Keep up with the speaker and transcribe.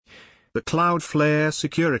The CloudFlare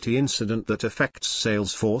Security incident that affects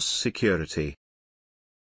Salesforce Security.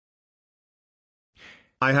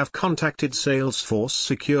 I have contacted Salesforce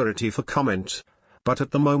Security for comment, but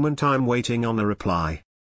at the moment I'm waiting on a reply.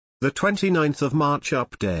 The 29th of March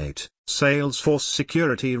update, Salesforce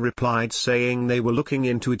Security replied saying they were looking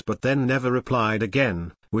into it but then never replied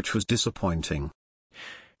again, which was disappointing.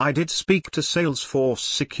 I did speak to Salesforce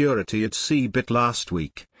Security at CeBIT last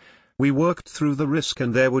week. We worked through the risk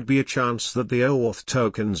and there would be a chance that the OAuth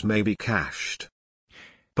tokens may be cached.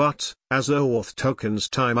 But, as OAuth tokens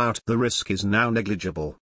time out, the risk is now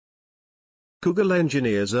negligible. Google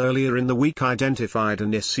engineers earlier in the week identified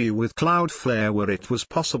an issue with CloudFlare where it was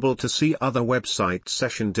possible to see other website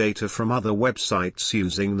session data from other websites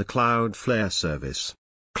using the CloudFlare service.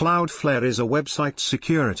 CloudFlare is a website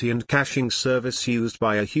security and caching service used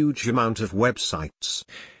by a huge amount of websites.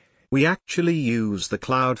 We actually use the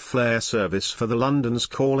CloudFlare service for the London's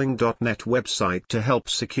Calling.net website to help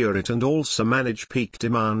secure it and also manage peak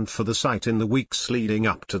demand for the site in the weeks leading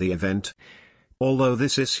up to the event. Although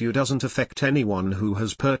this issue doesn't affect anyone who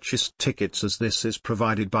has purchased tickets as this is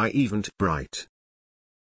provided by Eventbrite.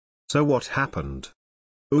 So what happened?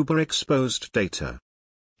 Uber exposed data.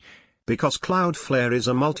 Because CloudFlare is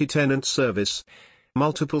a multi-tenant service,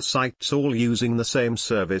 multiple sites all using the same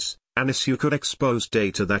service, an issue could expose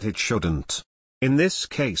data that it shouldn't. In this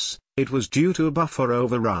case, it was due to a buffer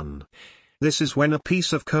overrun. This is when a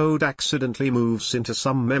piece of code accidentally moves into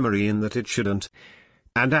some memory in that it shouldn't,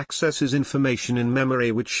 and accesses information in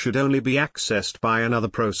memory which should only be accessed by another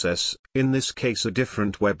process, in this case a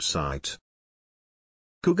different website.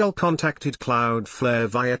 Google contacted CloudFlare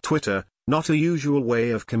via Twitter, not a usual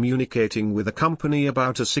way of communicating with a company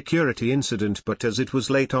about a security incident, but as it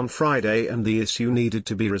was late on Friday and the issue needed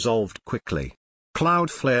to be resolved quickly,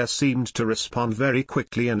 CloudFlare seemed to respond very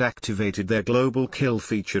quickly and activated their global kill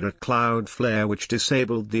feature at CloudFlare, which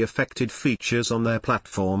disabled the affected features on their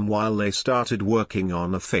platform while they started working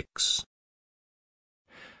on a fix.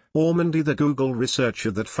 Ormandy, the Google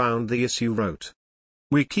researcher that found the issue, wrote,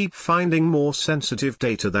 "We keep finding more sensitive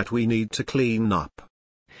data that we need to clean up.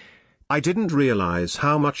 I didn't realize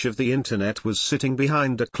how much of the internet was sitting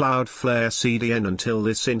behind a CloudFlare CDN until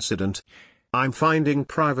this incident. I'm finding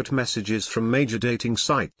private messages from major dating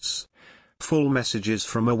sites, full messages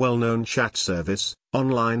from a well-known chat service,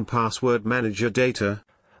 online password manager data,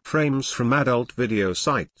 frames from adult video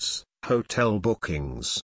sites, hotel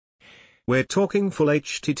bookings. We're talking full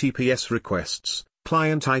HTTPS requests,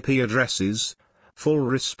 client IP addresses, full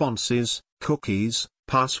responses, cookies,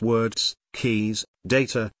 passwords, keys,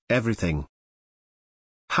 data, everything."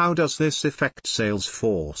 How does this affect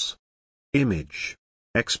Salesforce? Image.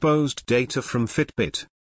 Exposed data from Fitbit.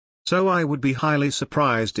 So I would be highly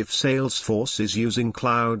surprised if Salesforce is using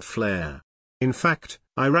CloudFlare. In fact,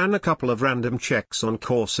 I ran a couple of random checks on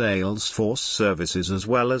core Salesforce services as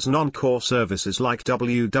well as non-core services like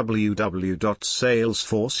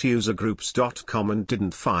www.salesforceusergroups.com and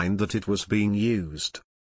didn't find that it was being used.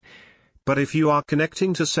 But if you are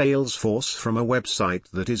connecting to Salesforce from a website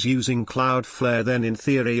that is using CloudFlare, then in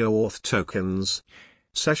theory OAuth tokens,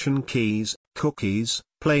 session keys, cookies,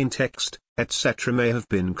 plain text, etc. may have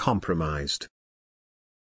been compromised.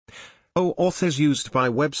 OAuth is used by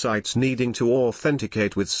websites needing to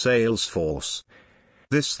authenticate with Salesforce.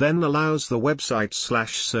 This then allows the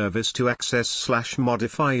website/service to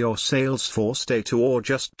access/modify your Salesforce data or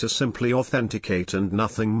just to simply authenticate and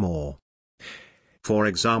nothing more. For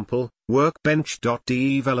example,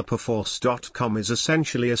 Workbench.developerforce.com is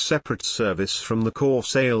essentially a separate service from the core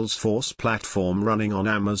Salesforce platform running on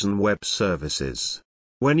Amazon Web Services.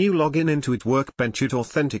 When you log into it, Workbench it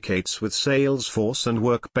authenticates with Salesforce and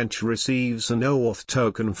Workbench receives an OAuth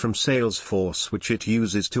token from Salesforce which it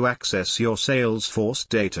uses to access your Salesforce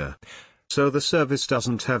data. So the service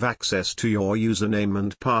doesn't have access to your username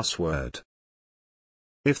and password.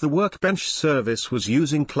 If the Workbench service was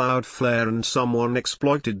using CloudFlare and someone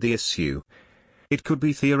exploited the issue, it could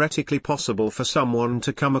be theoretically possible for someone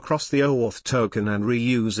to come across the OAuth token and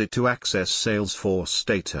reuse it to access Salesforce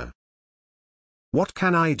data. What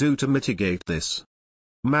can I do to mitigate this?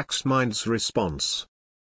 MaxMind's response.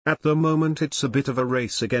 At the moment it's a bit of a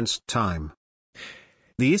race against time.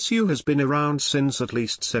 The issue has been around since at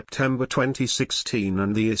least September 2016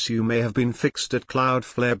 and the issue may have been fixed at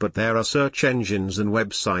CloudFlare, but there are search engines and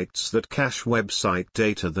websites that cache website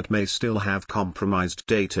data that may still have compromised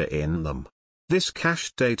data in them. This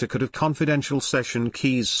cached data could have confidential session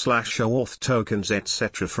keys/OAuth tokens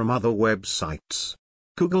etc. from other websites.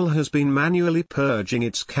 Google has been manually purging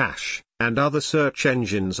its cache, and other search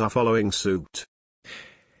engines are following suit.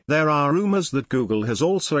 There are rumors that Google has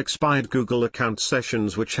also expired Google account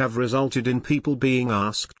sessions, which have resulted in people being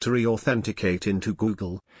asked to re-authenticate into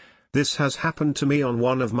Google. This has happened to me on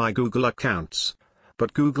one of my Google accounts,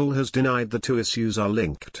 but Google has denied the two issues are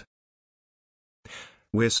linked.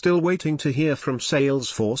 We're still waiting to hear from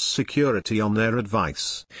Salesforce Security on their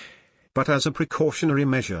advice. But as a precautionary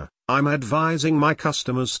measure, I'm advising my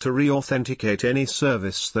customers to re-authenticate any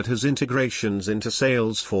service that has integrations into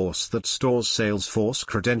Salesforce that stores Salesforce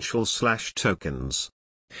credentials/tokens.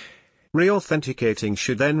 Re-authenticating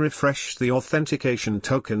should then refresh the authentication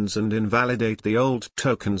tokens and invalidate the old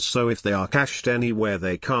tokens, so if they are cached anywhere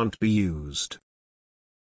they can't be used.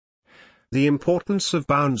 The importance of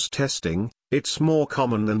bounds testing: it's more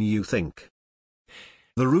common than you think.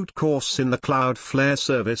 The root cause in the CloudFlare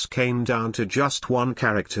service came down to just one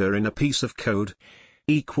character in a piece of code,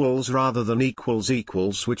 equals rather than equals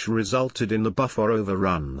equals, which resulted in the buffer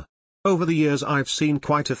overrun. Over the years I've seen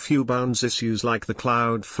quite a few bounds issues like the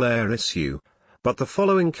CloudFlare issue, but the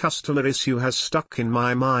following customer issue has stuck in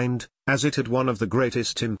my mind, as it had one of the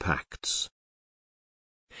greatest impacts.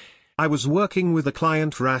 I was working with a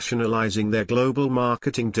client rationalizing their global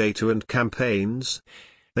marketing data and campaigns.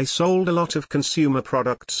 They sold a lot of consumer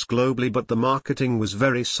products globally, but the marketing was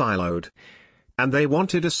very siloed, and they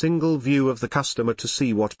wanted a single view of the customer to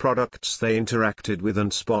see what products they interacted with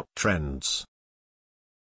and spot trends.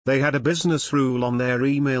 They had a business rule on their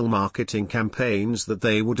email marketing campaigns that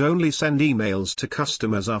they would only send emails to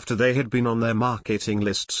customers after they had been on their marketing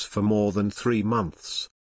lists for more than 3 months.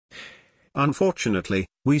 Unfortunately,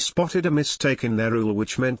 we spotted a mistake in their rule,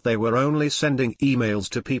 which meant they were only sending emails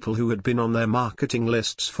to people who had been on their marketing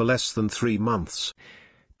lists for less than 3 months,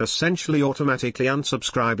 essentially automatically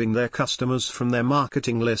unsubscribing their customers from their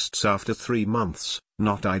marketing lists after 3 months.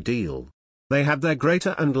 Not ideal. They had their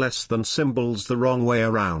greater and less than symbols the wrong way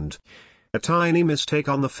around. A tiny mistake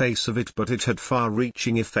on the face of it, but it had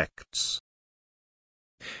far-reaching effects.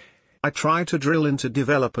 I try to drill into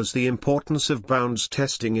developers the importance of bounds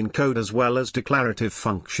testing in code as well as declarative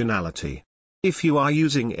functionality. If you are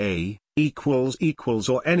using a, equals equals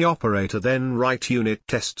or any operator, then write unit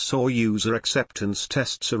tests or user acceptance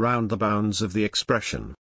tests around the bounds of the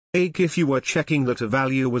expression. If you were checking that a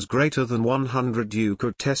value was greater than 100, you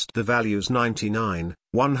could test the values 99,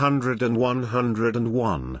 100 and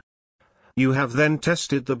 101. You have then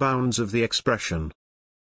tested the bounds of the expression.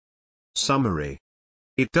 Summary.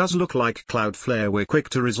 It does look like CloudFlare were quick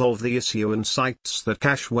to resolve the issue, and cites that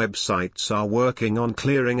cache websites are working on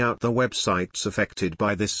clearing out the websites affected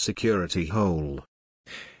by this security hole.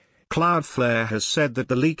 CloudFlare has said that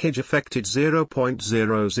the leakage affected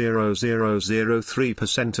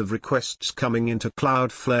 0.00003% of requests coming into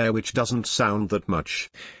Cloudflare, which doesn't sound that much.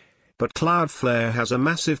 But Cloudflare has a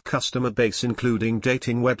massive customer base, including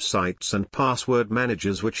dating websites and password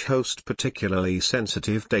managers, which host particularly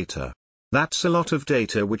sensitive data. That's a lot of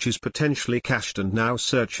data which is potentially cached and now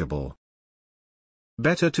searchable.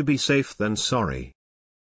 Better to be safe than sorry.